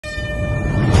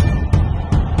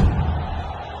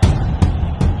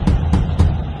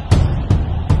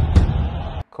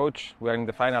coach, we are in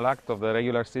the final act of the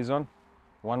regular season.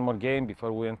 One more game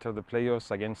before we enter the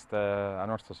playoffs against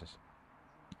Anorthosis.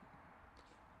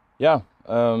 Yeah,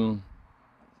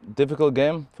 difficult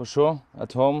game for sure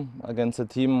at home against a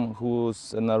team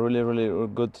who's in a really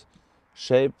good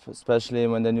shape, especially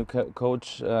when the new coach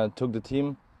took the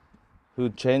team, who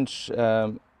changed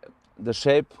the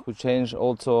shape, who changed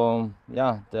also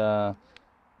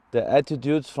the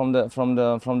attitude from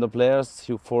the players.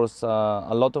 He forced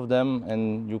a lot of them,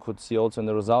 and you could see also in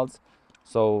the results.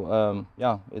 So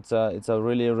yeah, it's a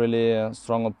really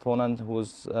strong opponent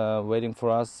who's waiting for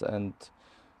us, and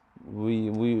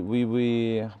we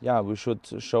should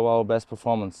show our best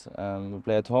performance. We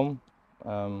play at home.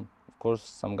 Of course,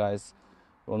 some guys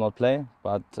will not play,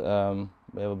 but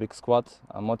we have a big squad,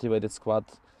 a motivated squad.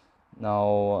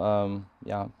 Now,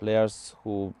 players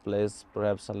who plays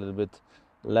perhaps a little bit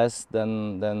less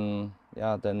than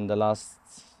the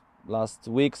last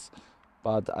weeks,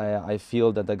 but I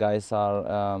feel that the guys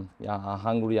are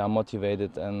hungry, are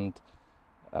motivated, and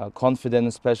confident,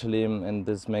 especially, and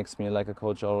this makes me like a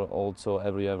coach also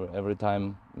every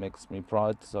time makes me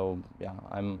proud. So yeah,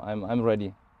 I'm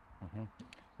ready. Mm-hmm.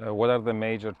 What are the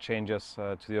major changes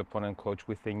to the opponent coach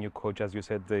with the new coach? As you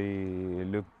said, they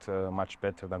looked much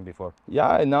better than before.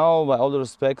 Yeah, now, by all the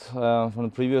respect from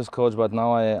the previous coach, but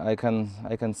now I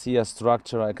can see a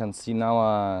structure. I can see now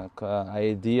a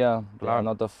idea. They are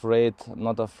not afraid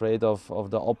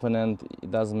of the opponent. It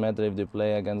doesn't matter if they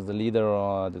play against the leader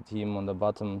or the team on the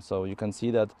bottom. So you can see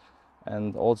that,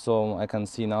 and also I can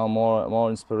see now more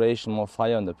inspiration, more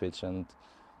fire on the pitch, and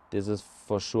this is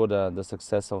for sure the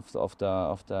success of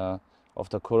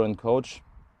the current coach.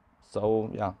 So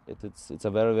yeah, it's a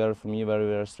very for me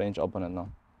very strange opponent now.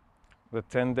 The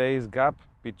 10 days gap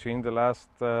between the last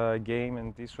game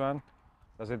and this one,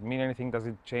 does it mean anything? Does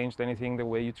it change anything, the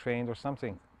way you trained or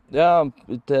something? Yeah,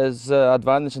 it has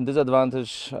advantage and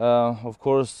disadvantage. Of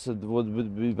course, it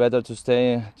would be better to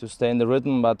stay in the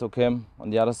rhythm, but okay. On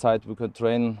the other side, we could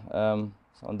train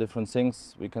on different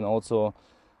things. We can also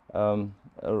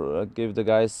give the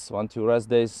guys 1-2 rest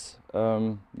days.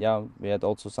 Yeah, we had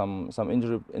also some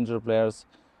injured players.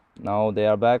 Now they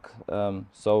are back.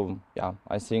 So yeah,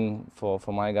 I think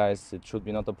for my guys it should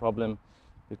be not a problem,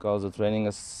 because the training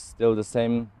is still the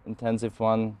same intensive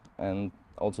one, and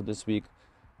also this week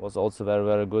was also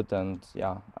very good. And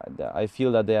yeah, I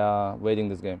feel that they are waiting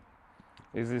this game.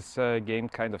 Is this game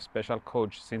kind of special,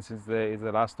 coach, since it's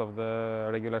the last of the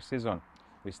regular season?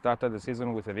 We started the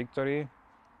season with a victory.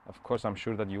 Of course, I'm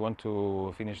sure that you want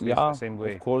to finish this the same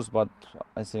way. Of course, but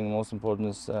I think most important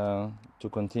is to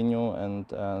continue and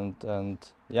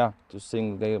to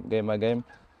sing game by game,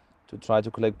 to try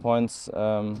to collect points,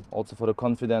 also for the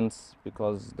confidence,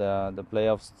 because the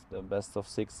playoffs, the best of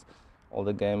 6, all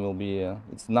the game will be.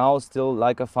 It's now still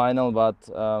like a final, but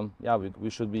we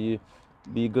should be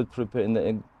good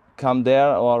prepared, come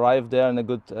there or arrive there in a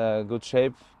good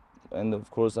shape, and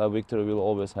of course our victory will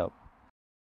always help.